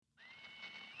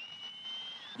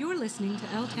You're listening to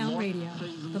L-Town Radio,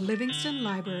 the Livingston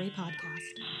Library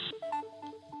Podcast.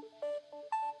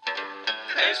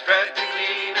 There's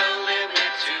practically no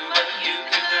limit to what you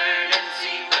can learn and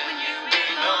see when you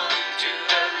belong to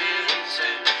the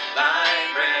Livingston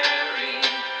Library.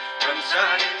 From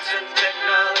science and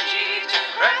technology to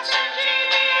rats and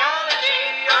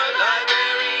genealogy, our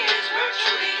library is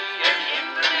virtually an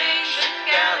information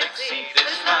galaxy.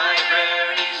 This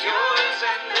library's yours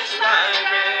and this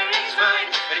library's mine.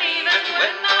 But even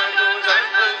when our doors are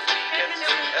closed, we can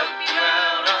still help you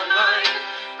out online.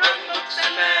 From books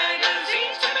and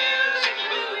magazines to music,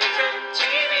 movies, and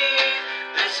TV,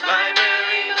 this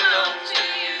library belongs to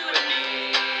you and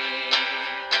me.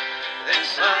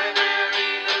 This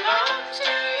library belongs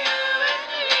to you and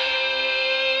me.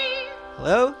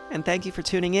 Hello, and thank you for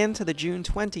tuning in to the June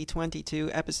 2022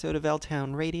 episode of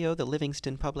L-Town Radio, the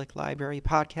Livingston Public Library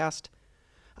Podcast.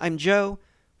 I'm Joe,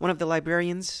 one of the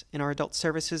librarians in our Adult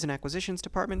Services and Acquisitions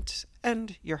Department,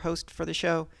 and your host for the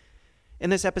show. In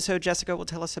this episode, Jessica will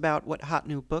tell us about what hot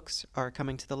new books are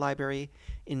coming to the library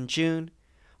in June.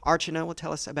 Archana will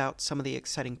tell us about some of the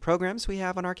exciting programs we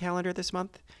have on our calendar this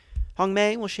month. Hong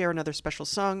Mei will share another special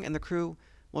song, and the crew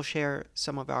will share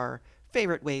some of our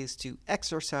favorite ways to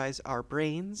exercise our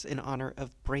brains in honor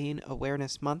of Brain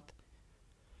Awareness Month.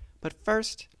 But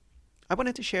first, I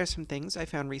wanted to share some things I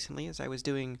found recently as I was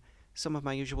doing some of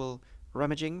my usual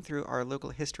rummaging through our local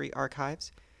history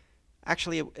archives.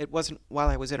 Actually, it wasn't while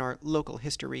I was in our local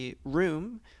history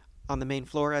room on the main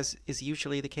floor, as is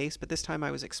usually the case, but this time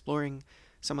I was exploring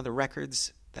some of the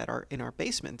records that are in our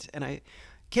basement, and I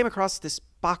came across this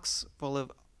box full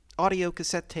of audio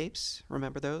cassette tapes,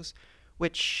 remember those,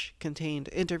 which contained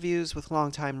interviews with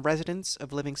longtime residents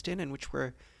of Livingston and which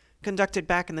were conducted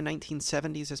back in the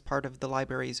 1970s as part of the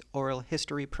library's oral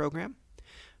history program.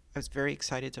 I was very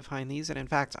excited to find these, and in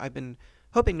fact, I've been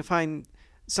hoping to find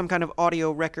some kind of audio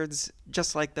records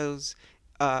just like those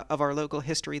of our local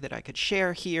history that I could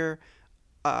share here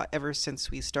ever since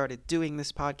we started doing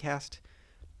this podcast.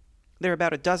 There are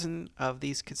about a dozen of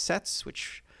these cassettes,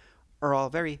 which are all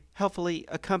very helpfully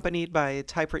accompanied by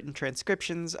typewritten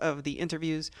transcriptions of the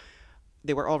interviews.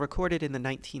 They were all recorded in the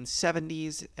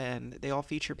 1970s, and they all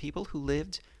feature people who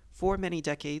lived for many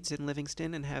decades in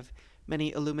Livingston and have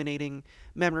many illuminating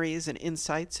memories and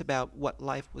insights about what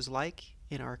life was like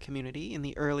in our community in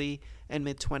the early and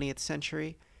mid-20th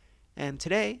century. And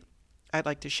today, I'd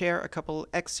like to share a couple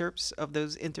excerpts of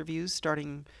those interviews,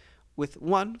 starting with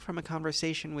one from a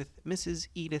conversation with Mrs.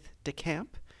 Edith DeCamp.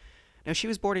 Now, she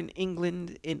was born in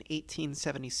England in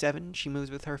 1877. She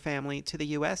moved with her family to the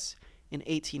U.S. in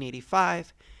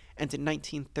 1885, and in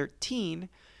 1913,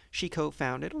 she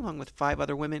co-founded, along with 5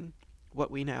 other women, what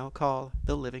we now call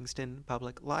the Livingston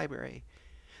Public Library.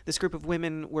 This group of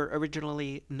women were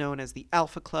originally known as the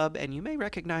Alpha Club, and you may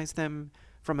recognize them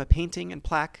from a painting and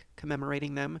plaque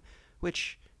commemorating them,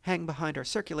 which hang behind our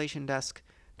circulation desk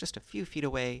just a few feet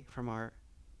away from our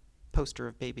poster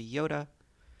of Baby Yoda.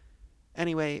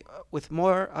 Anyway, with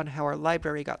more on how our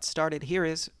library got started, here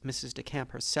is Mrs.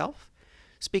 DeCamp herself,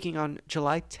 speaking on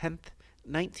July 10th,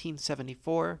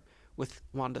 1974, with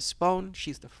Wanda Spohn.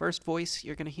 She's the first voice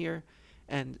you're going to hear,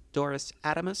 and Doris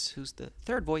Adamus, who's the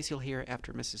third voice you'll hear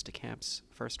after Mrs. DeCamp's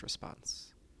first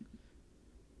response.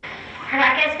 And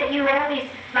I guess that you always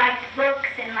liked books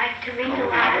and liked to read a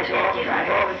lot. I've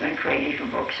always been crazy for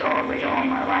books, always, all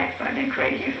my life. I've been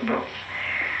crazy for books.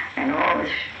 And always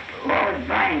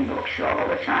buying books all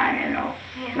the time, you know.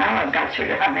 Yeah. Now I've got through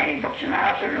how many books in the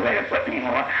house, I don't know where to put any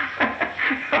more.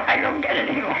 I don't get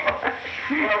any more.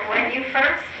 Well, when you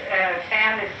first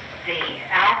founded the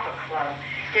Alpha Club,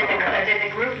 did the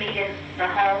group meet in the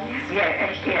homes?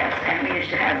 Yes, and we used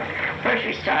to have, first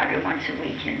we started once a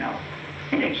week, you know,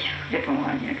 in each different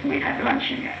one. We'd have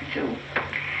lunch in there, too.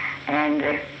 And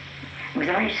it was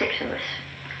only 6 of us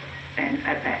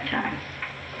at that time.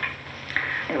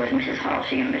 There was Mrs.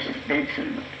 Halsey and Mrs.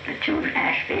 Benson, the 2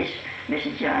 Ashbys,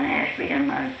 Mrs. John Ashby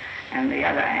and the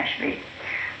other Ashby.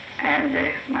 And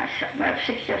the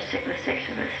 6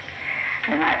 of us.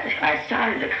 And I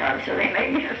started the club, so they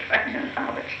made me the president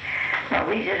of it. Well,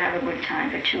 we did have a good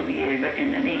time for 2 years, but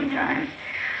in the meantime,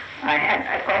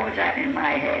 I always had in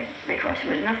my head, because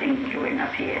there was nothing doing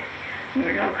up here. There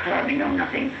were no clubs, no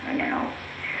nothing, you know.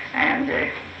 And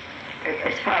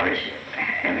as far as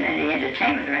any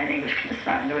entertainment or anything was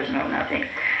concerned, there was nothing.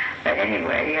 But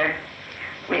anyway,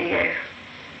 we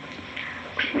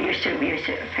used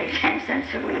to pay 10 cents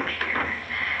a week.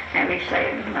 And we'd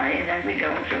save the money, and then we'd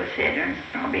go into a theater, and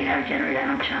probably have dinner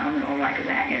downtown and all like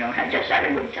that, you know. I just had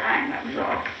a good time, that was all.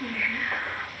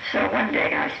 Mm-hmm. So one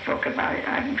day I spoke about it.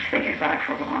 I've been thinking about it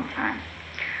for a long time.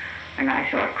 And I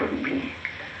thought, couldn't be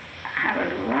have a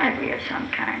little library of some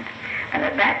kind. And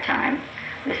at that time,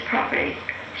 this property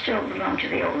still belonged to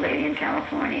the old lady in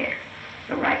California.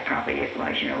 The right property it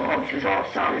was, it was all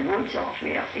solid woods all the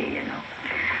way up there,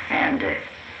 And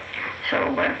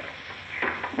so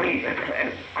we, of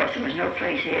course, there was no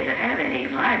place here to have any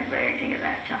library or anything at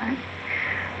that time.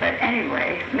 But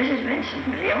anyway, Mrs. Vincent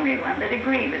was the only one that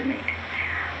agreed with me.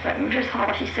 But Mrs.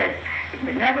 Hall, she said it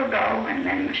would never go, and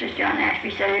then Mrs. John Ashby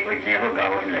said it would never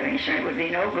go in Livingston. It would be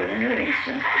no good in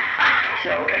Livingston.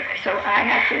 So I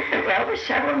had to, well, there were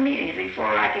several meetings before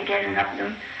I could get enough of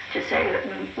them to say that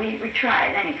we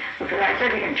tried. Because I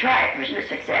said we can try it. It wasn't a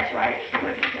success, why it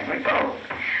would never go.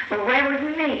 Well, where would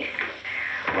we meet?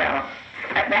 Well,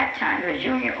 at that time, the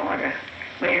junior order,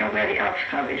 well, you know where the Elks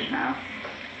Club is now?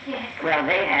 Yes. Well,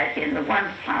 they had, in the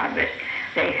one part of it,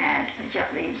 they had the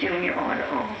junior order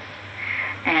all.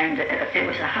 And it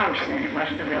was a house then, it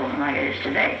wasn't a building like it is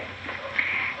today.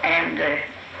 And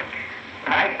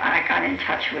I got in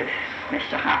touch with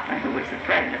Mr. Hoffman, who was the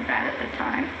president of that at the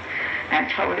time, and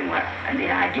told him what the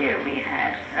idea we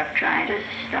had of trying to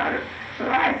start a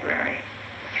library.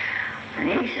 And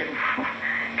he said,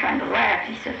 kind of laughed.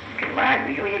 He said, "Okay,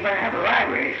 library? What are you going to have a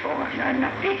library for? There's not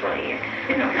enough people here.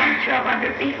 There were only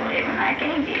 1,200 people here when I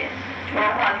came here.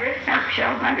 1,200?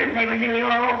 1,200, and they were nearly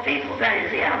all old people. That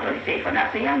is, the elderly people,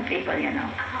 not the young people,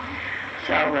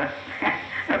 So,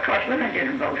 of course, women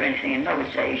didn't vote or anything in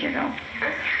those days,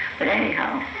 But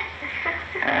anyhow,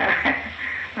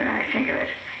 when I think of it,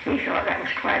 he thought that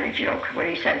was quite a joke.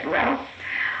 When he said, well,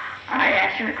 I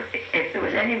asked him if there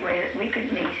was any way that we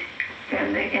could meet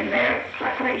in their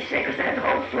place there, because they had the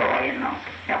whole floor,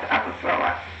 upper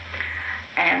floor.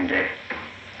 And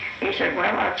he said,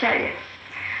 well, I'll tell you.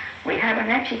 We have an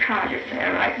empty closet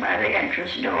there right by the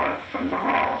entrance door from the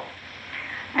hall.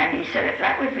 And he said if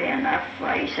that would be enough,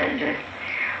 well, he said,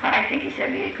 I think he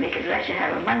said we could let you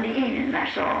have a Monday evening,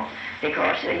 that's all.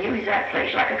 Because they use that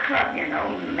place like a club,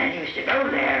 Men used to go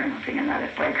there and another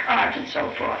play cards and so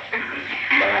forth.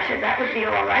 So I said that would be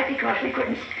all right because we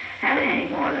couldn't have it any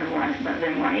more than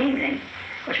one evening.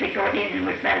 Of course, we thought evening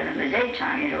was better than the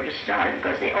daytime, to start it,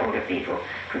 because the older people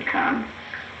could come.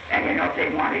 And, if they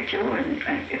wanted to, and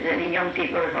if there's any young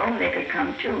people at home, they could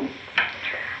come too.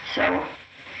 So,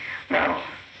 well,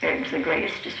 it was the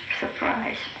greatest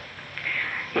surprise.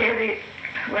 Here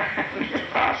Mrs.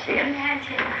 Fossey and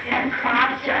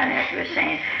John Ashby was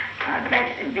saying, I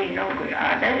bet it'd be no good.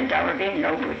 I bet it would be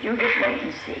no good. You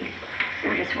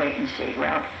just wait and see.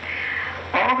 Well,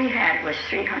 all we had was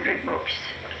 300 books,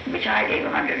 which I gave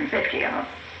 150 of.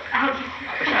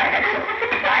 Because I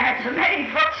had so many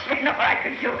books, I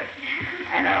could do it.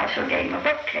 And I also gave him a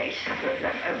bookcase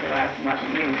that I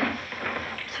wasn't using.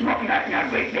 Small, not a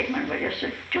great big one, but just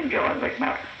a two-drawer book,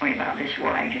 only about this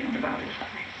wide, about this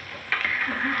high.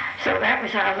 So that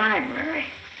was our library.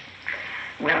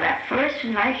 Well, that first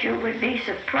night you would be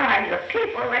surprised, the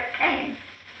people that came.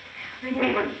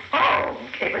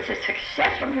 It was a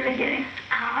success from the beginning.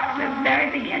 The very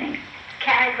beginning.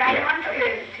 Carried right on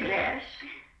through. Yes.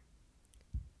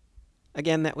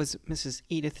 Again, that was Mrs.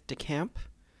 Edith DeCamp,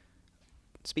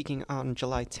 speaking on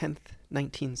July 10th,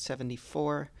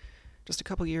 1974, just a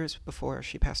couple years before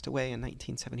she passed away in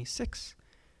 1976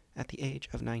 at the age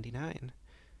of 99.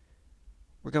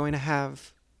 We're going to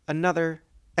have another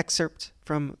excerpt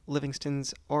from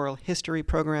Livingston's oral history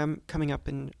program coming up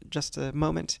in just a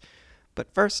moment.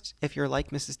 But first, if you're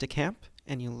like Mrs. DeCamp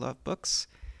and you love books,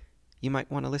 you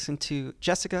might want to listen to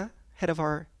Jessica, head of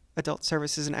our Adult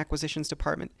Services and Acquisitions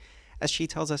Department, as she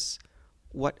tells us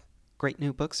what great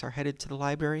new books are headed to the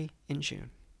library in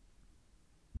June.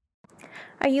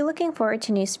 Are you looking forward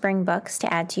to new spring books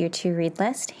to add to your to-read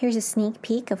list? Here's a sneak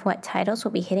peek of what titles will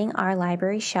be hitting our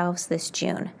library shelves this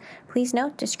June. Please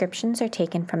note descriptions are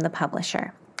taken from the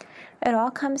publisher. It all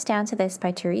comes down to this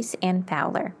by Therese Ann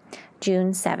Fowler,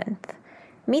 June 7th.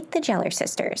 Meet the Jeller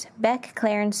sisters, Beck,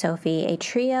 Claire, and Sophie, a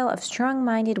trio of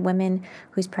strong-minded women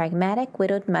whose pragmatic,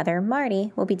 widowed mother,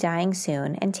 Marty, will be dying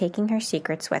soon and taking her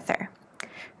secrets with her.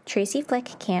 Tracy Flick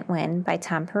Can't Win by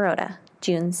Tom Perrotta,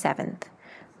 June 7th.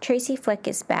 Tracy Flick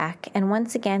is back, and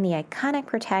once again the iconic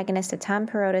protagonist of Tom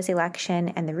Perrotta's Election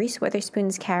and the Reese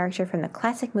Witherspoon's character from the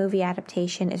classic movie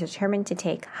adaptation is determined to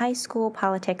take high school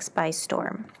politics by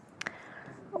storm.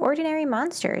 Ordinary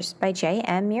Monsters by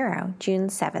J.M. Muro, June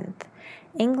 7th.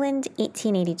 England,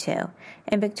 1882.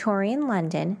 In Victorian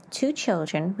London, two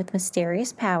children with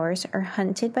mysterious powers are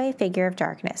hunted by a figure of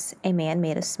darkness, a man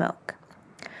made of smoke.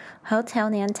 Hotel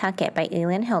Nantucket by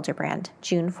Elin Hilderbrand,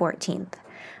 June 14th.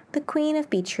 The Queen of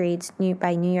Beach Reads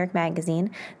by New York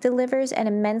Magazine delivers an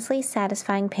immensely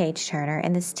satisfying page-turner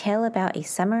in this tale about a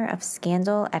summer of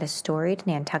scandal at a storied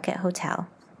Nantucket hotel.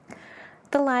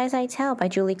 The Lies I Tell by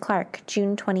Julie Clark,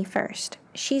 June 21st.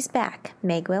 She's Back,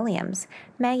 Meg Williams,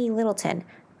 Maggie Littleton,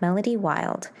 Melody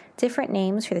Wild. Different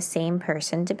names for the same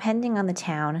person depending on the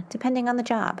town, depending on the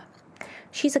job.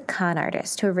 She's a con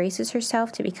artist who erases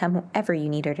herself to become whoever you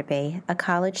need her to be. A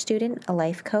college student, a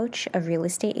life coach, a real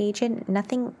estate agent,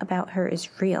 nothing about her is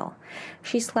real.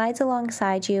 She slides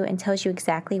alongside you and tells you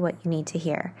exactly what you need to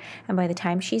hear. And by the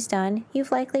time she's done,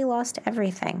 you've likely lost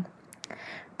everything.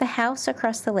 The House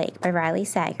Across the Lake by Riley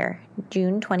Sager,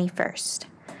 June 21st.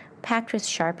 Packed with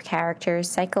sharp characters,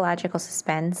 psychological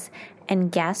suspense,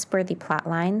 and gasp-worthy plot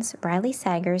lines, Riley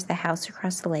Sager's The House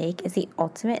Across the Lake is the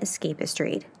ultimate escapist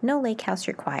read. No lake house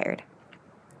required.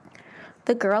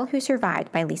 The Girl Who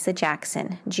Survived by Lisa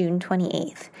Jackson, June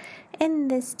 28th. In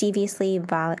this deviously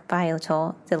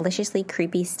volatile, deliciously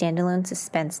creepy standalone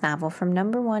suspense novel from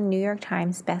 #1 New York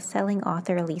Times bestselling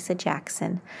author Lisa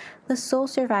Jackson, the sole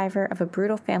survivor of a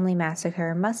brutal family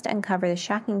massacre must uncover the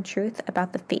shocking truth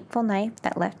about the fateful knife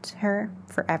that left her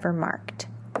forever marked.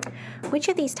 Which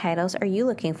of these titles are you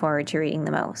looking forward to reading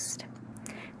the most?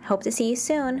 Hope to see you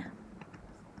soon.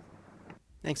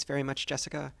 Thanks very much,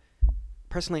 Jessica.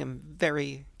 Personally, I'm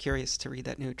very curious to read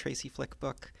that new Tracy Flick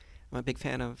book. I'm a big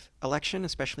fan of Election,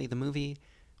 especially the movie,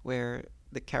 where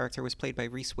the character was played by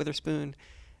Reese Witherspoon,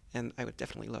 and I would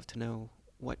definitely love to know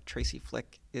what Tracy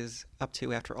Flick is up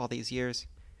to after all these years.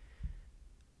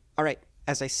 All right,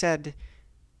 as I said,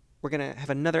 we're going to have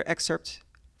another excerpt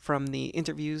from the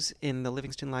interviews in the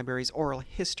Livingston Library's oral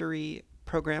history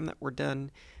program that were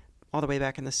done all the way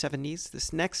back in the 70s.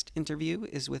 This next interview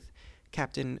is with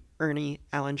Captain Ernie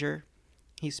Allinger.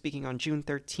 He's speaking on June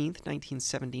 13th,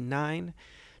 1979,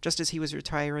 just as he was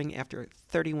retiring after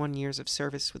 31 years of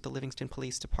service with the Livingston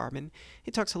Police Department.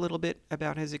 He talks a little bit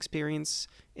about his experience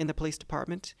in the police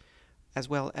department, as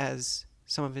well as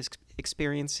some of his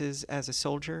experiences as a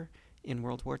soldier in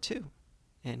World War II.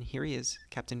 And here he is,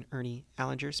 Captain Ernie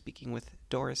Allinger, speaking with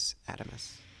Doris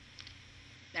Adamus.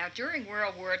 Now, during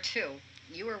World War II,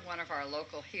 you were one of our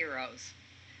local heroes.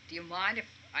 Do you mind if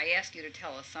I ask you to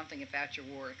tell us something about your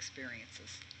war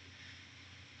experiences?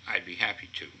 I'd be happy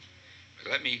to.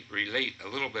 But let me relate a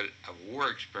little bit of war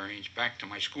experience back to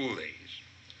my school days.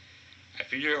 I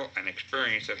feel an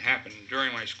experience that happened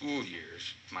during my school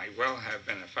years might well have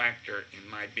been a factor in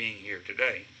my being here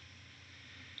today.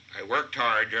 I worked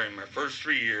hard during my first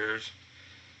 3 years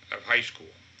of high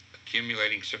school,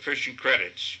 accumulating sufficient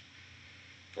credits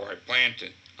for I planned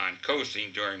on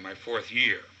coasting during my 4th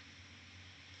year.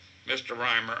 Mr.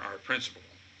 Reimer, our principal,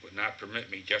 would not permit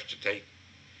me just to take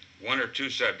 1 or 2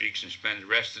 subjects and spend the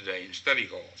rest of the day in study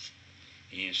halls.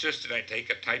 He insisted I take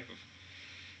a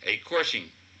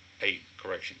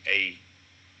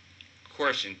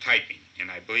course in typing, and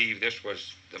I believe this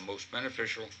was the most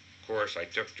beneficial course I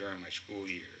took during my school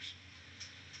years.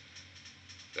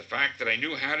 The fact that I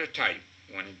knew how to type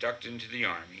when inducted into the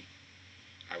Army,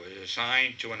 I was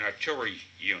assigned to an artillery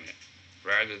unit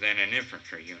rather than an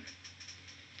infantry unit.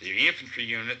 The infantry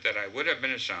unit that I would have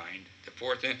been assigned, the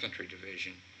 4th Infantry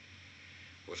Division,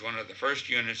 was one of the first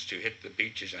units to hit the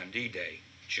beaches on D-Day,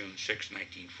 June 6,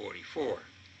 1944.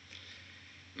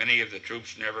 Many of the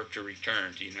troops never to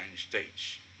return to the United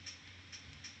States.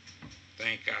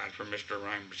 Thank God for Mr.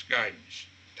 Reimer's guidance.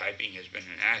 Typing has been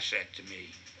an asset to me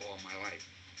all my life.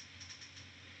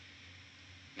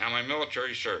 Now, my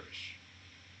military service.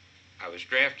 I was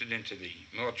drafted into the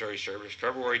military service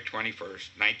February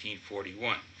 21st,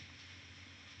 1941.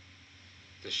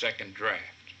 The second draft.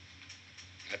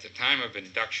 At the time of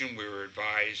induction, we were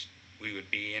advised we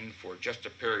would be in for just a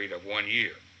period of 1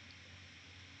 year.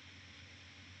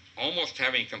 Almost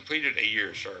having completed a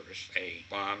year's service, they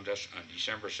bombed us on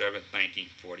December 7th,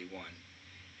 1941,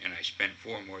 and I spent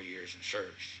 4 more years in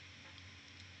service.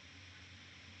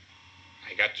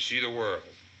 I got to see the world,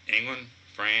 England,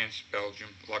 France, Belgium,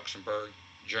 Luxembourg,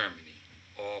 Germany,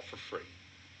 all for free.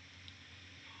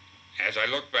 As I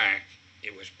look back,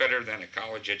 it was better than a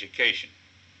college education.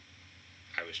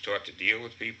 I was taught to deal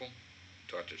with people,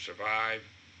 taught to survive.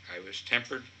 I was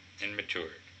tempered and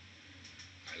matured.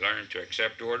 I learned to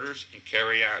accept orders and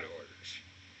carry out orders.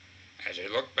 As I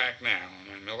look back now on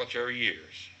my military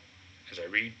years, as I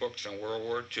read books on World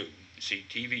War II and see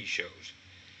TV shows,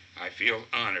 I feel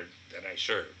honored that I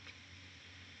served.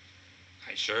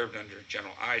 I served under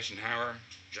General Eisenhower,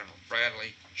 General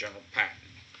Bradley, General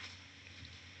Patton.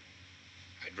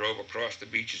 I drove across the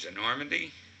beaches of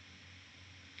Normandy.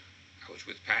 I was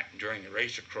with Patton during the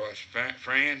race across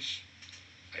France.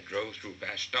 I drove through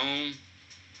Bastogne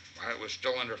while it was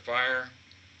still under fire.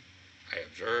 I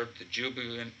observed the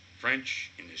jubilant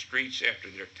French in the streets after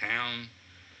their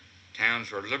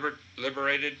towns were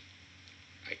liberated.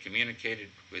 I communicated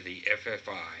with the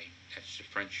FFI, that's the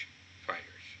French fighters.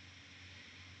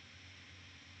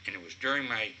 And it was during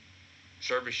my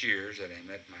service years that I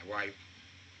met my wife,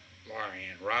 Laura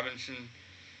Ann Robinson,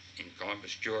 in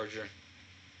Columbus, Georgia.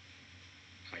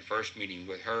 My first meeting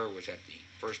with her was at the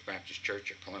First Baptist Church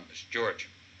of Columbus, Georgia.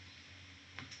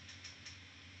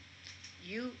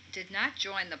 You did not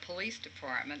join the police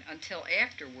department until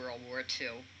after World War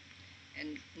II,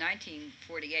 in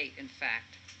 1948, in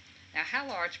fact. Now, how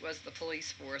large was the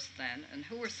police force then, and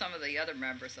who were some of the other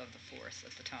members of the force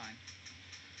at the time?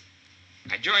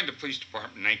 I joined the police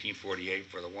department in 1948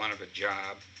 for the want of a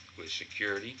job with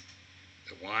security,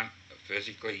 the want of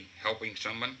physically helping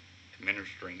someone,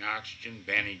 administering oxygen,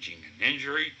 bandaging an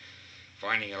injury,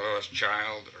 finding a lost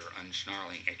child, or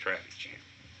unsnarling a traffic jam.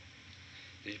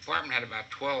 The department had about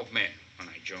 12 men when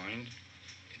I joined.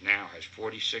 It now has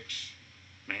 46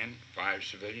 men, 5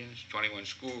 civilians, 21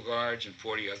 school guards, and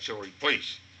 40 auxiliary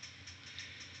police.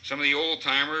 Some of the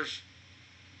old-timers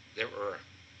that were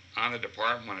on the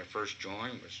department when I first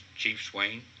joined was Chief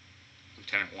Swain,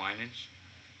 Lieutenant Winans,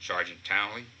 Sergeant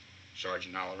Townley,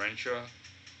 Sergeant Olorenshaw,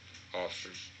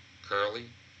 Officers Curley,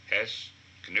 Hess,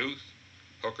 Knuth,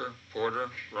 Hooker, Porter,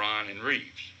 Ron, and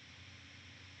Reeves.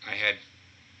 I had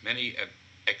many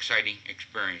exciting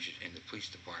experiences in the police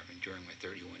department during my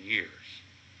 31 years.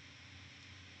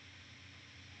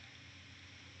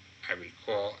 I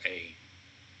recall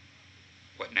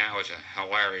what now is a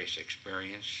hilarious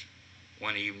experience.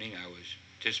 One evening I was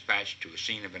dispatched to a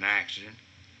scene of an accident.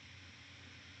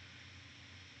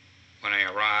 When I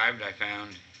arrived, I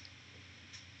found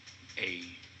a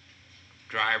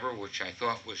driver which I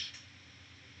thought was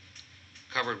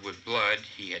covered with blood.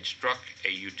 He had struck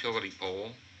a utility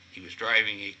pole. He was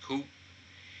driving a coupe.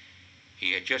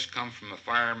 He had just come from a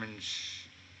fireman's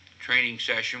training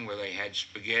session where they had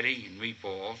spaghetti and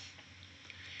meatballs.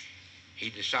 He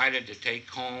decided to take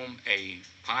home a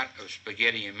pot of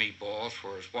spaghetti and meatballs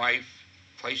for his wife,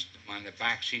 placed them on the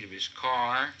back seat of his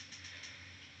car,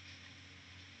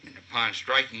 and upon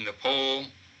striking the pole,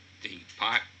 the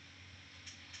pot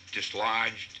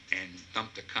dislodged and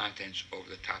dumped the contents over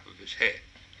the top of his head.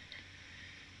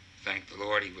 Thank the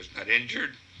Lord he was not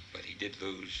injured, but he did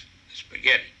lose the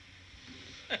spaghetti.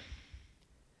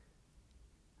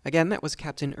 Again, that was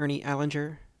Captain Ernie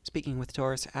Allinger speaking with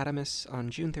Doris Adamus on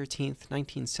June 13th,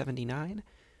 1979,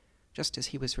 just as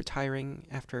he was retiring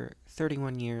after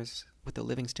 31 years with the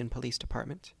Livingston Police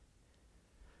Department.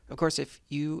 Of course, if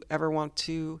you ever want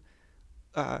to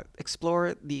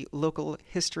explore the local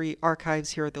history archives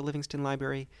here at the Livingston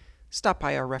Library, stop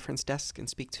by our reference desk and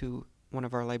speak to one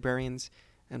of our librarians,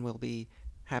 and we'll be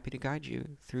happy to guide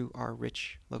you through our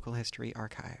rich local history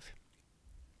archive.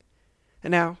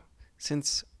 And now,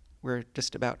 since we're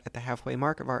just about at the halfway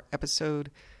mark of our episode,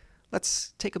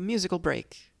 let's take a musical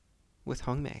break with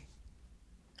Hong Mei.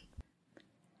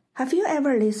 Have you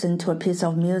ever listened to a piece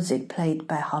of music played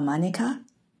by harmonica?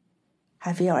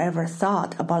 Have you ever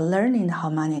thought about learning the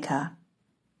harmonica?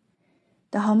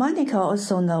 The harmonica,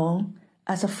 also known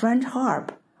as a French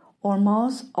harp or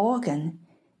mouth organ,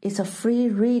 is a free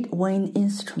reed wind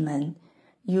instrument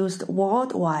used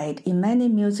worldwide in many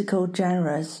musical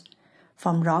genres,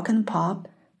 from rock and pop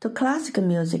to classical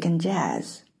music and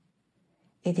jazz.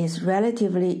 It is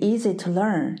relatively easy to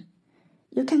learn.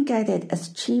 You can get it as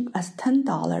cheap as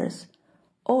 $10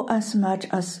 or as much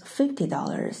as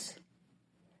 $50.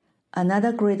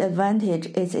 Another great advantage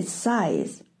is its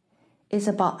size. It's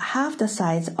about half the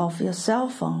size of your cell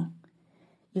phone.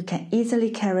 You can easily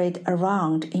carry it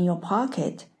around in your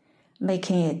pocket,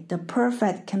 making it the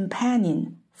perfect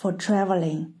companion for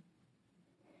traveling.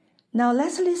 Now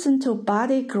let's listen to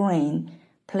Buddy Green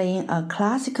playing a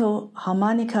classical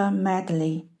harmonica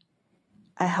medley.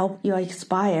 I hope you are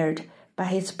inspired by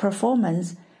his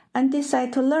performance and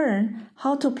decide to learn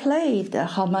how to play the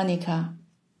harmonica.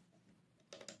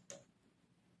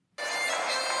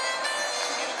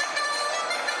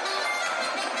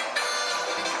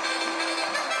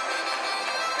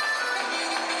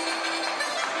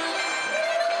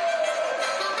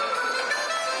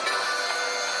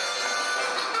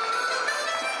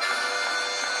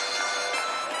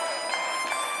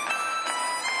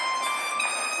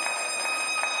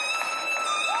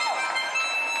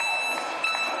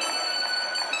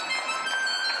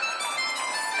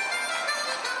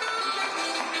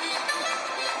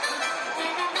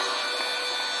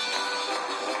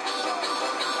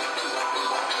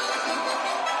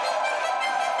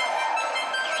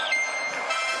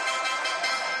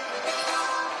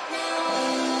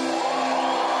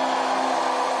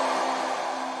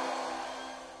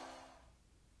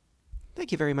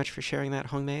 Thank you very much for sharing that,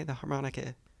 Hong Mei. The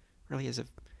harmonica really is a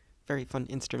very fun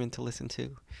instrument to listen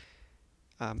to.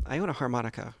 I own a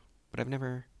harmonica, but I've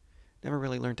never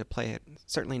really learned to play it.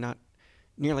 Certainly not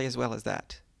nearly as well as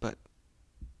that, but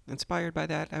inspired by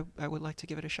that, I would like to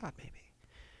give it a shot, maybe.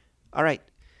 All right.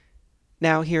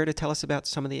 Now here to tell us about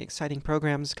some of the exciting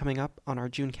programs coming up on our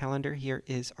June calendar, here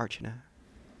is Archana.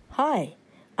 Hi,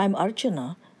 I'm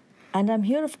Archana, and I'm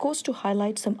here, of course, to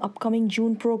highlight some upcoming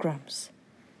June programs.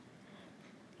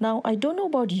 Now, I don't know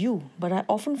about you, but I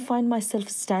often find myself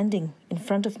standing in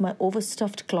front of my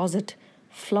overstuffed closet,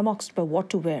 flummoxed by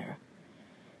what to wear.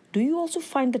 Do you also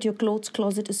find that your clothes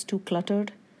closet is too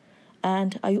cluttered?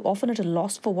 And are you often at a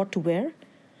loss for what to wear?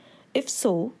 If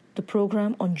so, the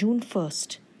program on June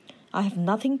 1st, I Have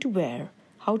Nothing to Wear,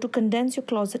 How to Condense Your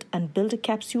Closet and Build a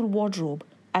Capsule Wardrobe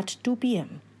at 2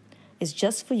 p.m. is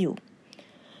just for you.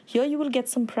 Here you will get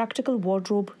some practical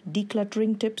wardrobe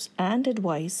decluttering tips and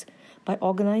advice by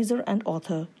organizer and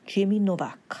author Jamie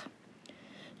Novak.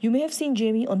 You may have seen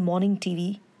Jamie on morning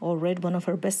TV or read one of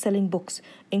her best-selling books,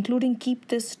 including Keep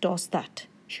This, Toss That.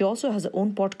 She also has her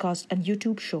own podcast and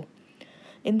YouTube show.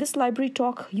 In this library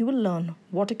talk, you will learn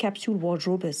what a capsule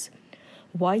wardrobe is,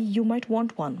 why you might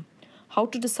want one, how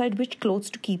to decide which clothes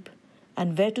to keep,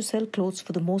 and where to sell clothes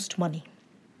for the most money.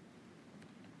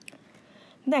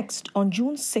 Next, on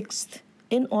June 6th,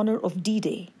 in honor of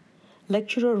D-Day,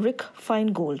 lecturer Rick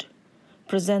Feingold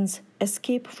presents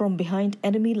Escape from Behind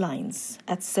Enemy Lines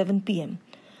at 7 p.m.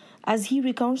 as he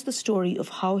recounts the story of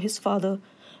how his father,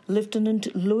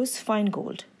 Lieutenant Louis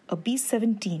Feingold, a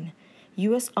B-17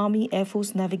 U.S. Army Air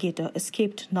Force navigator,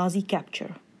 escaped Nazi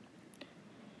capture.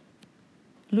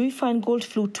 Louis Feingold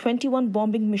flew 21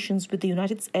 bombing missions with the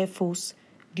United States Air Force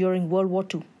during World War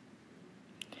II.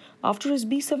 After his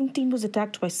B-17 was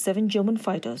attacked by 7 German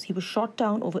fighters, he was shot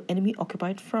down over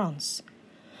enemy-occupied France.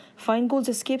 Feingold's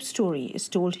escape story is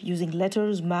told using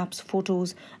letters, maps,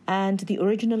 photos, and the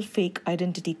original fake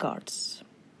identity cards.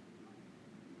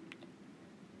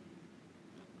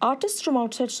 Artists from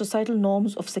outside societal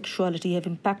norms of sexuality have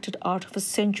impacted art for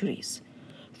centuries,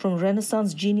 from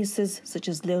Renaissance geniuses such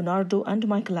as Leonardo and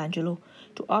Michelangelo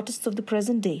to artists of the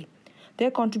present day. Their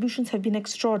contributions have been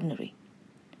extraordinary.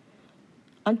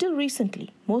 Until recently,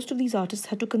 most of these artists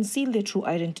had to conceal their true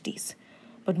identities,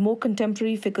 but more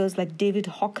contemporary figures like David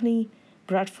Hockney,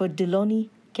 Bradford Delaunay,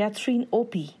 Catherine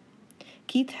Opie,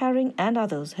 Keith Haring, and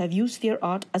others have used their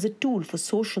art as a tool for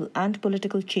social and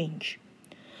political change.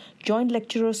 Join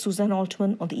lecturer Suzanne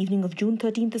Altman on the evening of June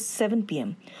 13th at 7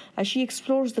 p.m. as she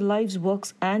explores the lives,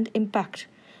 works, and impact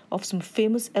of some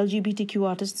famous LGBTQ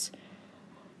artists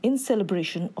in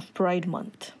celebration of Pride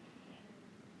Month.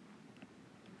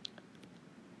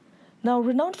 Now,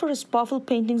 renowned for his powerful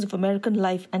paintings of American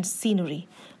life and scenery,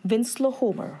 Winslow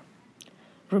Homer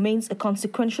remains a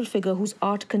consequential figure whose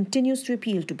art continues to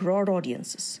appeal to broad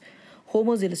audiences.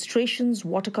 Homer's illustrations,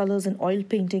 watercolors, and oil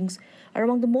paintings are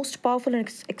among the most powerful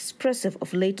and expressive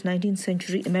of late 19th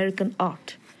century American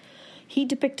art. He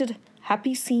depicted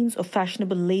happy scenes of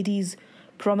fashionable ladies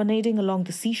promenading along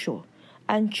the seashore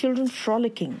and children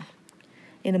frolicking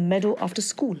in a meadow after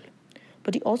school.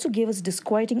 But he also gave us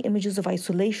disquieting images of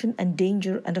isolation and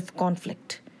danger and of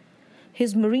conflict.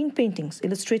 His marine paintings,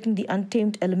 illustrating the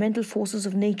untamed elemental forces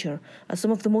of nature, are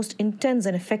some of the most intense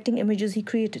and affecting images he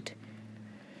created.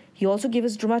 He also gave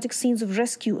us dramatic scenes of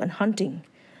rescue and hunting,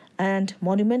 and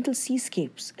monumental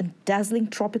seascapes and dazzling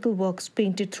tropical works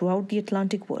painted throughout the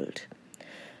Atlantic world.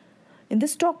 In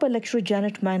this talk by lecturer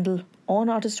Janet Mandel on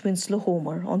artist Winslow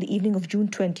Homer on the evening of June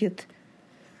 20th,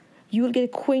 you will get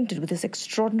acquainted with this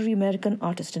extraordinary American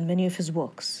artist and many of his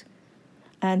works.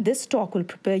 And this talk will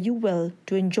prepare you well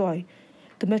to enjoy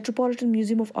the Metropolitan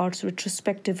Museum of Art's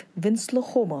retrospective Winslow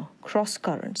Homer Cross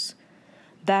Currents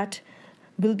that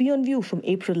will be on view from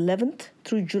April 11th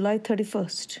through July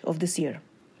 31st of this year.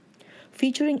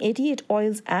 Featuring 88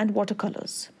 oils and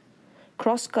watercolors,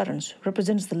 Cross Currents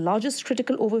represents the largest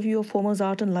critical overview of Homer's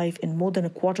art and life in more than a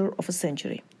quarter of a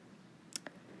century.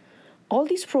 All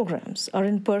these programs are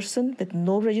in person with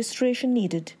no registration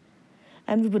needed,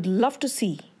 and we would love to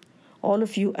see all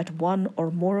of you at one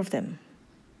or more of them.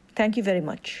 Thank you very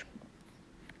much.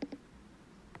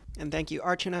 And thank you,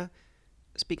 Archana.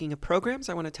 Speaking of programs,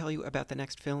 I want to tell you about the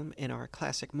next film in our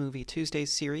Classic Movie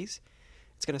Tuesdays series.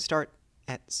 It's going to start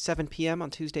at 7 p.m. on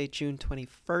Tuesday, June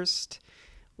 21st.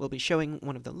 We'll be showing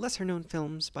one of the lesser-known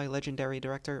films by legendary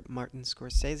director Martin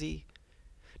Scorsese.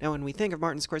 Now, when we think of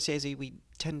Martin Scorsese, we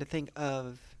tend to think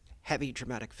of heavy,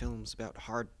 dramatic films about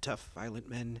hard, tough, violent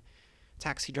men.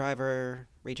 Taxi Driver,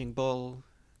 Raging Bull,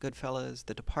 Goodfellas,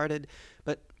 The Departed.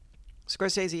 But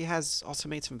Scorsese has also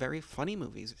made some very funny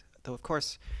movies, though, of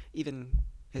course, even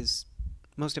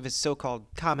most of his so-called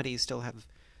comedies still have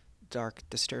dark,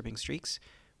 disturbing streaks.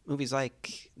 Movies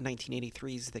like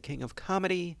 1983's The King of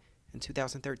Comedy and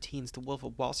 2013's The Wolf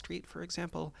of Wall Street, for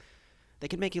example, they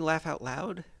can make you laugh out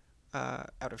loud,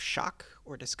 out of shock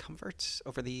or discomfort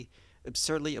over the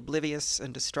absurdly oblivious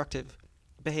and destructive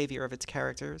behavior of its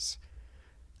characters.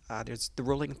 There's the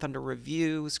Rolling Thunder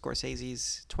Review,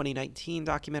 Scorsese's 2019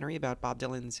 documentary about Bob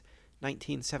Dylan's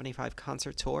 1975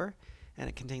 concert tour, and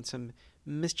it contains some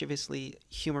mischievously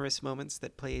humorous moments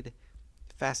that played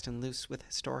fast and loose with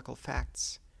historical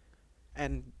facts.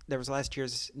 And there was last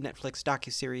year's Netflix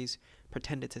docuseries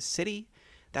Pretend It's a City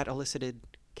that elicited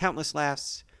countless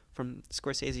laughs from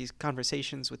Scorsese's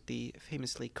conversations with the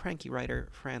famously cranky writer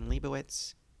Fran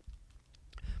Lebowitz.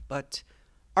 But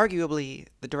arguably,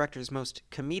 the director's most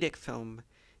comedic film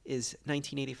is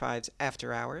 1985's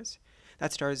After Hours.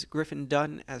 That stars Griffin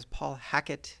Dunne as Paul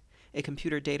Hackett, a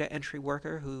computer data entry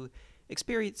worker who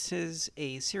experiences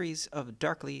a series of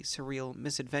darkly surreal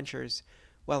misadventures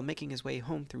while making his way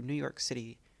home through New York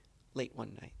City late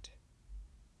one night.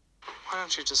 Why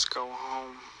don't you just go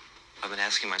home? I've been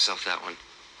asking myself that one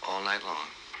all night long.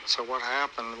 So what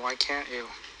happened? Why can't you?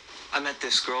 I met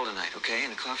this girl tonight, okay,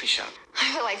 in a coffee shop.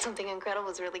 I feel like something incredible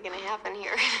is really going to happen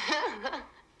here.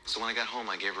 So when I got home,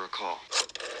 I gave her a call.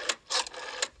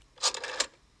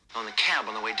 On the cab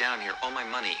on the way down here, all my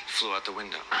money flew out the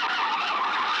window.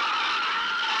 I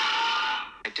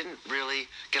didn't really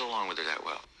get along with her that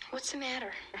well. What's the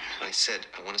matter? I said,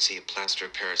 I want to see a plaster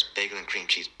of Paris bagel and cream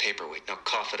cheese paperweight. Now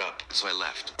cough it up. So I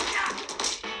left.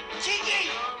 Gigi!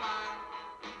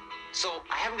 So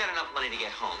I haven't got enough money to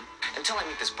get home until I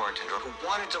meet this bartender who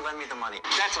wanted to lend me the money.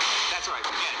 That's all right. That's all right.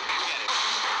 Forget it.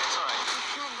 That's all right.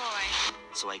 Oh, boy.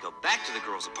 So I go back to the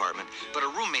girl's apartment, but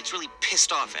her roommate's really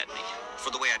pissed off at me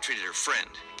for the way I treated her friend.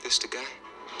 This the guy?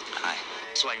 Hi.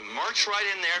 So I march right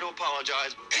in there to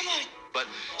apologize. Come on! But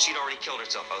she'd already killed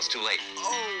herself. I was too late.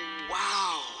 Oh,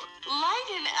 wow.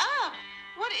 Lighten up.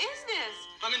 What is this?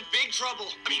 I'm in big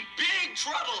trouble. Big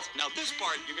trouble. Now this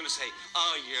part, you're gonna say,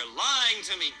 oh, you're lying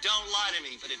to me. Don't lie to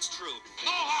me, but it's true.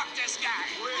 Mohawk this guy.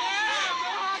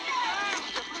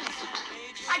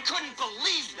 I couldn't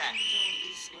believe that.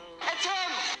 That's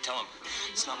him. Tell him.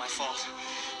 It's not my fault.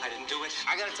 I didn't do it.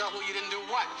 I gotta tell who you didn't do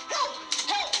what. Help!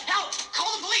 Help! Help!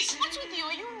 Call the police! What's with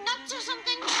you? Are you nuts or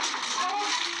something?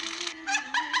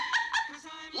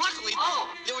 Luckily,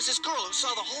 there was this girl who saw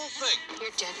the whole thing.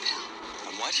 You're dead, pal.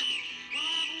 And what?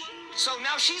 So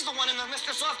now she's the one in the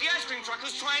Mr. Softy ice cream truck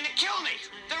who's trying to kill me.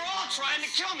 They're all trying to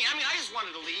kill me. I just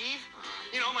wanted to leave.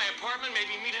 My apartment,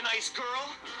 maybe meet a nice girl.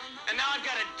 And now I've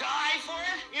got to die for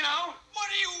it, What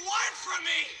do you want from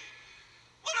me?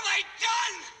 What have I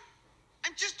done?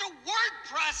 I'm just a word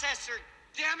processor,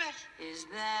 damn it. Is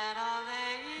that all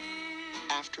there is?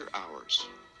 After Hours,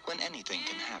 when anything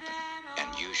can happen,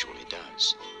 and usually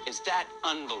does. Is that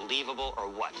unbelievable or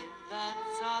what?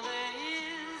 That's all there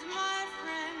is, my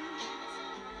friends.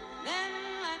 Then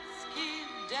let's keep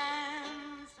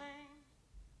dancing.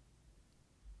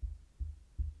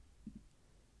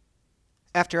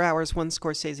 After Hours won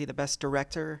Scorsese the Best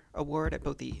Director award at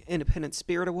both the Independent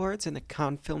Spirit Awards and the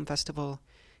Cannes Film Festival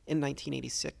in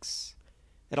 1986.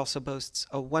 It also boasts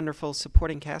a wonderful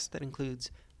supporting cast that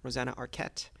includes Rosanna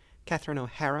Arquette, Catherine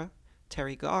O'Hara,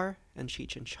 Terry Garr, and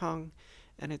Cheech and Chong,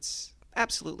 and it's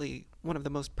absolutely one of the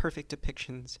most perfect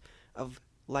depictions of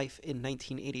life in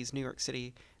 1980s New York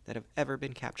City that have ever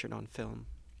been captured on film.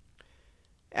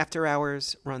 After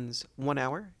Hours runs 1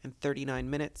 hour and 39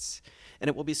 minutes, and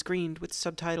it will be screened with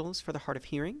subtitles for the hard of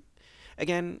hearing.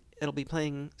 Again, it'll be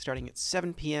playing starting at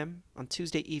 7 p.m. on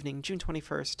Tuesday evening, June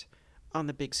 21st, on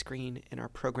the big screen in our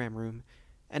program room,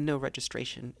 and no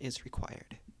registration is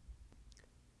required.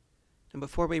 And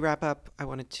before we wrap up, I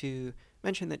wanted to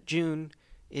mention that June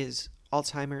is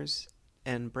Alzheimer's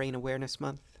and Brain Awareness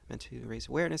Month, meant to raise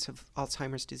awareness of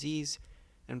Alzheimer's disease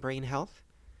and brain health.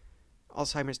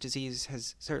 Alzheimer's disease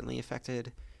has certainly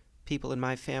affected people in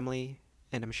my family,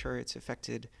 and I'm sure it's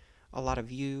affected a lot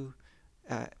of you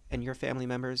and your family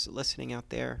members listening out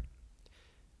there.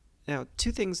 Now,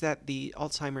 two things that the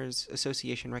Alzheimer's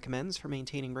Association recommends for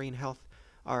maintaining brain health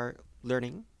are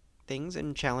learning things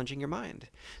and challenging your mind.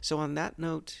 So on that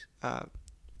note, for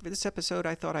this episode,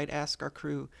 I thought I'd ask our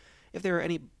crew if there are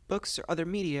any books or other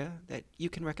media that you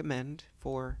can recommend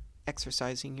for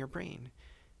exercising your brain.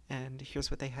 And here's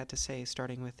what they had to say,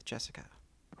 starting with Jessica.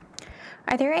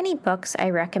 Are there any books I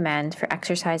recommend for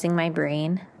exercising my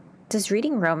brain? Does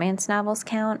reading romance novels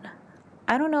count?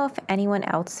 I don't know if anyone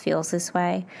else feels this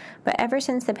way, but ever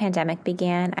since the pandemic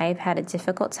began, I've had a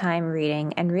difficult time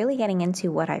reading and really getting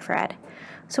into what I've read.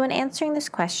 So in answering this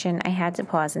question, I had to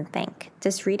pause and think,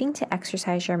 does reading to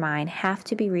exercise your mind have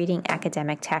to be reading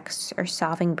academic texts or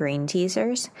solving brain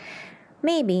teasers?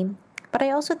 Maybe, but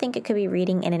I also think it could be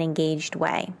reading in an engaged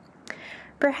way.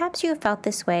 Perhaps you have felt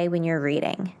this way when you're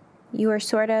reading. You are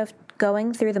sort of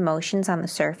going through the motions on the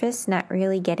surface, not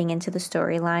really getting into the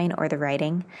storyline or the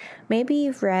writing. Maybe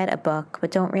you've read a book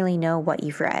but don't really know what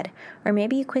you've read, or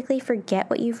maybe you quickly forget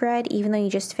what you've read even though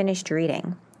you just finished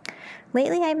reading.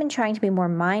 Lately, I've been trying to be more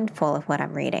mindful of what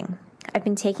I'm reading. I've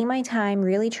been taking my time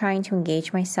really trying to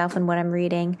engage myself in what I'm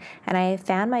reading, and I have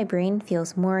found my brain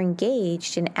feels more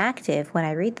engaged and active when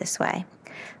I read this way.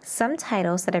 Some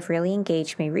titles that have really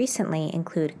engaged me recently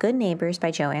include Good Neighbors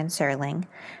by Joanne Serling,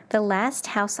 The Last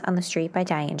House on the Street by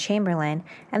Diane Chamberlain,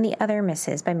 and The Other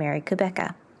Misses by Mary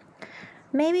Kubica.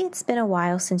 Maybe it's been a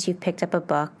while since you've picked up a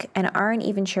book and aren't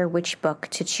even sure which book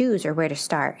to choose or where to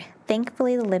start.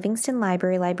 Thankfully, the Livingston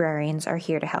Library librarians are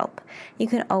here to help. You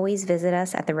can always visit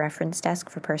us at the reference desk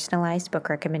for personalized book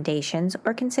recommendations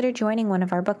or consider joining one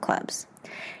of our book clubs.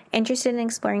 Interested in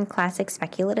exploring classic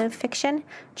speculative fiction?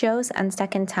 Joe's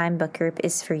Unstuck in Time book group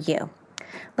is for you.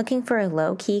 Looking for a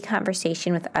low-key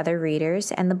conversation with other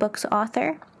readers and the book's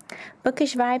author?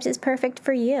 Bookish Vibes is perfect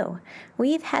for you.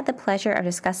 We've had the pleasure of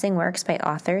discussing works by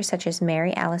authors such as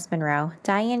Mary Alice Monroe,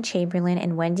 Diane Chamberlain,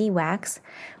 and Wendy Wax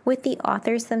with the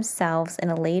authors themselves in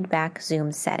a laid-back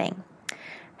Zoom setting.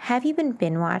 Have you been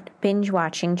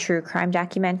binge-watching true crime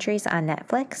documentaries on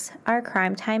Netflix? Our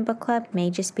Crime Time book club may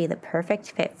just be the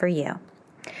perfect fit for you.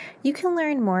 You can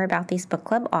learn more about these book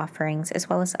club offerings as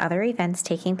well as other events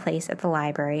taking place at the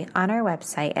library on our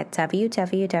website at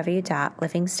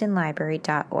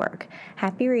www.livingstonlibrary.org.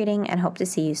 Happy reading and hope to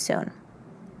see you soon.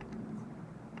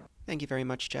 Thank you very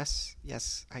much, Jess.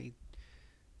 Yes, I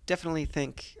definitely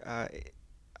think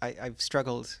I've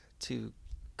struggled to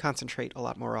concentrate a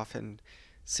lot more often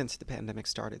since the pandemic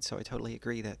started, so I totally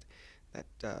agree that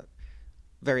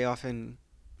very often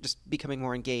just becoming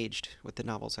more engaged with the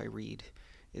novels I read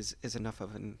is enough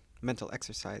of a mental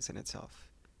exercise in itself.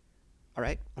 All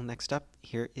right, well, next up,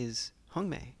 here is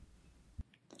Hongmei.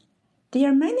 There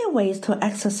are many ways to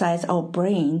exercise our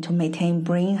brain to maintain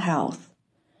brain health.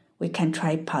 We can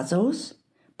try puzzles,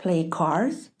 play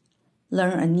cards,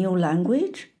 learn a new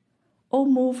language, or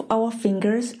move our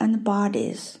fingers and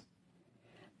bodies.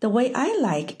 The way I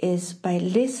like is by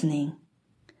listening.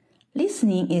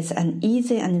 Listening is an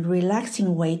easy and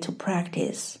relaxing way to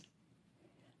practice.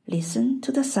 Listen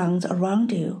to the sounds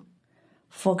around you.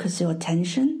 Focus your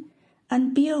attention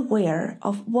and be aware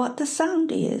of what the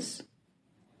sound is.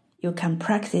 You can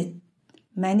practice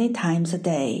many times a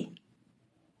day.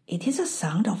 It is a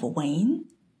sound of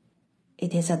wind.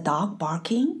 It is a dog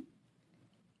barking.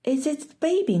 Is it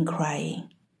baby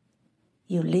crying?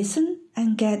 You listen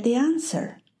and get the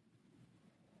answer.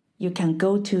 You can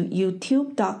go to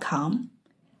youtube.com,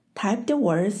 type the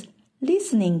words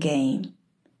listening game.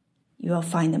 You will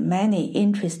find many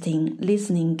interesting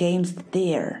listening games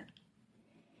there.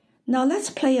 Now let's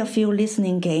play a few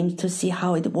listening games to see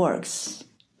how it works.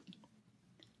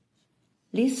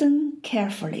 Listen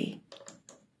carefully.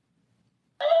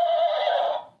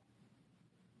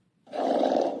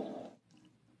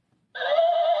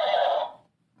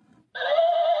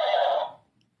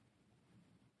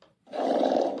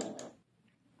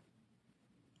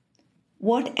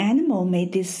 What animal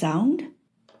made this sound?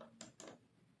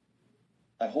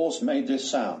 A horse made this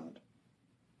sound.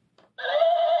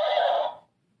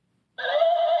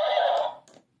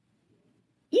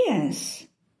 Yes,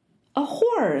 a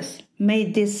horse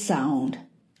made this sound.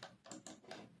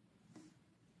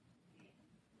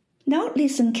 Now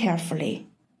listen carefully.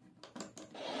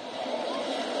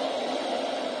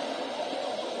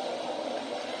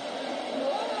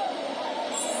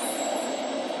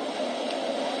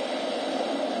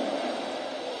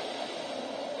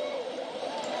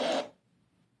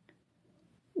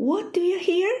 What do you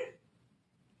hear?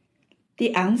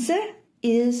 The answer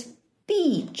is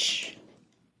beach.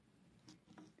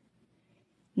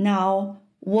 Now,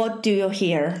 what do you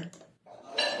hear?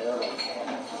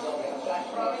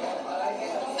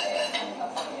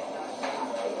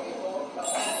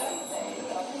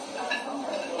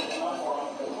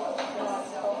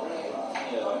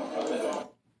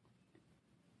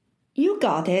 You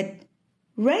got it.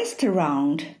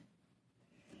 Restaurant.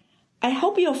 I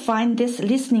hope you'll find this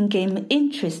listening game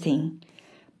interesting.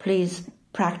 Please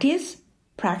practice,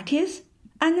 practice,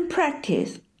 and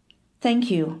practice.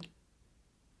 Thank you.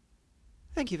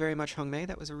 Thank you very much, Hongmei.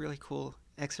 That was a really cool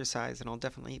exercise, and I'll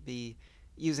definitely be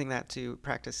using that to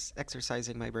practice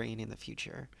exercising my brain in the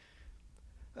future.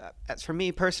 As for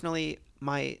me personally,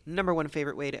 my number one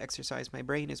favorite way to exercise my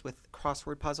brain is with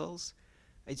crossword puzzles.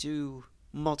 I do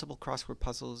multiple crossword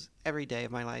puzzles every day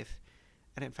of my life,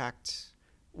 and in fact,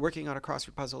 working on a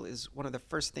crossword puzzle is one of the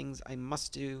first things I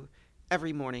must do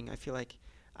every morning. I feel like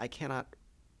I cannot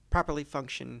properly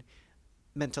function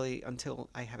mentally until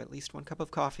I have at least one cup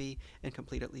of coffee and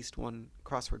complete at least one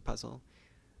crossword puzzle.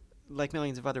 Like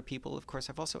millions of other people, of course,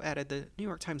 I've also added the New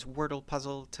York Times Wordle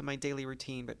puzzle to my daily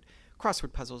routine, but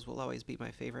crossword puzzles will always be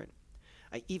my favorite.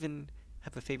 I even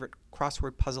have a favorite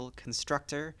crossword puzzle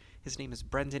constructor. His name is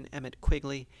Brendan Emmett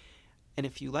Quigley, and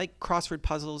if you like crossword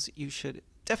puzzles, you should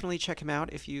definitely check him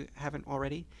out if you haven't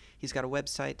already. He's got a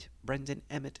website,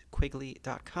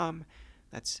 BrendanEmmettQuigley.com.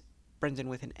 That's Brendan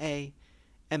with an A,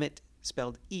 Emmett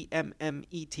spelled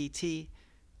E-M-M-E-T-T,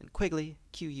 and Quigley,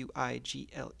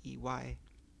 Q-U-I-G-L-E-Y,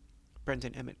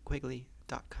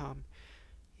 BrendanEmmettQuigley.com.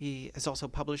 He has also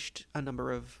published a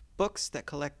number of books that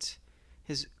collect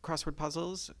his crossword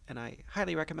puzzles, and I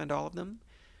highly recommend all of them.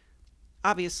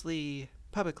 Obviously,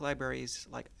 public libraries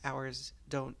like ours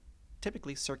don't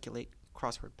typically circulate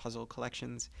crossword puzzle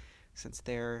collections, since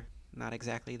they're not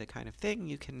exactly the kind of thing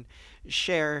you can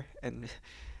share and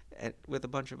with a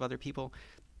bunch of other people.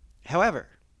 However,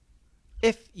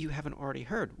 if you haven't already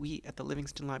heard, we at the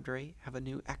Livingston Library have a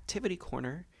new activity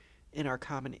corner in our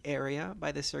common area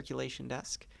by the circulation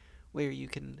desk, where you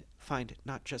can find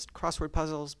not just crossword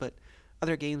puzzles, but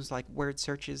other games like word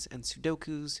searches and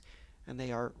Sudokus, and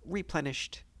they are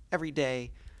replenished every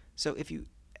day. So if you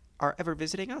are ever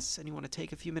visiting us and you want to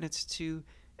take a few minutes to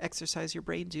exercise your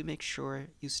brain, do make sure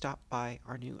you stop by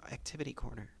our new activity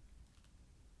corner.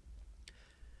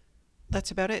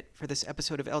 That's about it for this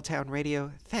episode of L-Town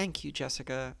Radio. Thank you,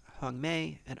 Jessica, Hung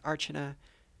Mei, and Archana.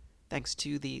 Thanks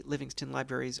to the Livingston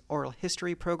Library's Oral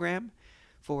History program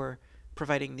for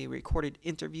providing the recorded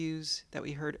interviews that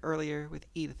we heard earlier with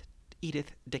Edith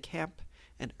DeCamp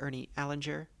and Ernie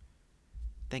Allinger.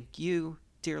 Thank you,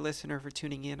 dear listener, for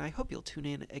tuning in. I hope you'll tune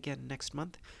in again next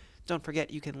month. Don't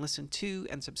forget you can listen to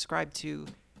and subscribe to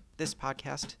this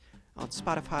podcast on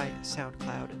Spotify,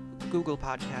 SoundCloud, Google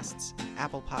Podcasts, and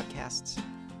Apple Podcasts.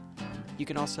 You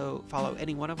can also follow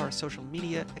any one of our social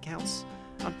media accounts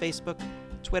on Facebook,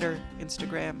 Twitter,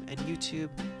 Instagram, and YouTube.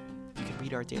 You can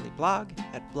read our daily blog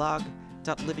at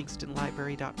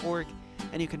blog.livingstonlibrary.org,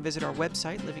 and you can visit our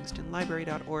website,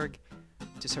 livingstonlibrary.org,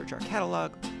 to search our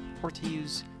catalog or to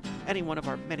use any one of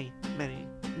our many, many,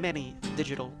 many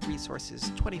digital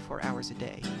resources 24 hours a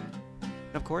day.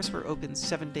 And of course, we're open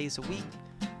 7 days a week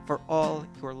for all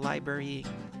your library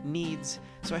needs,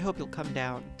 so I hope you'll come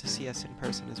down to see us in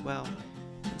person as well.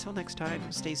 Until next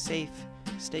time, stay safe,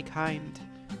 stay kind,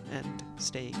 and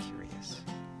stay curious.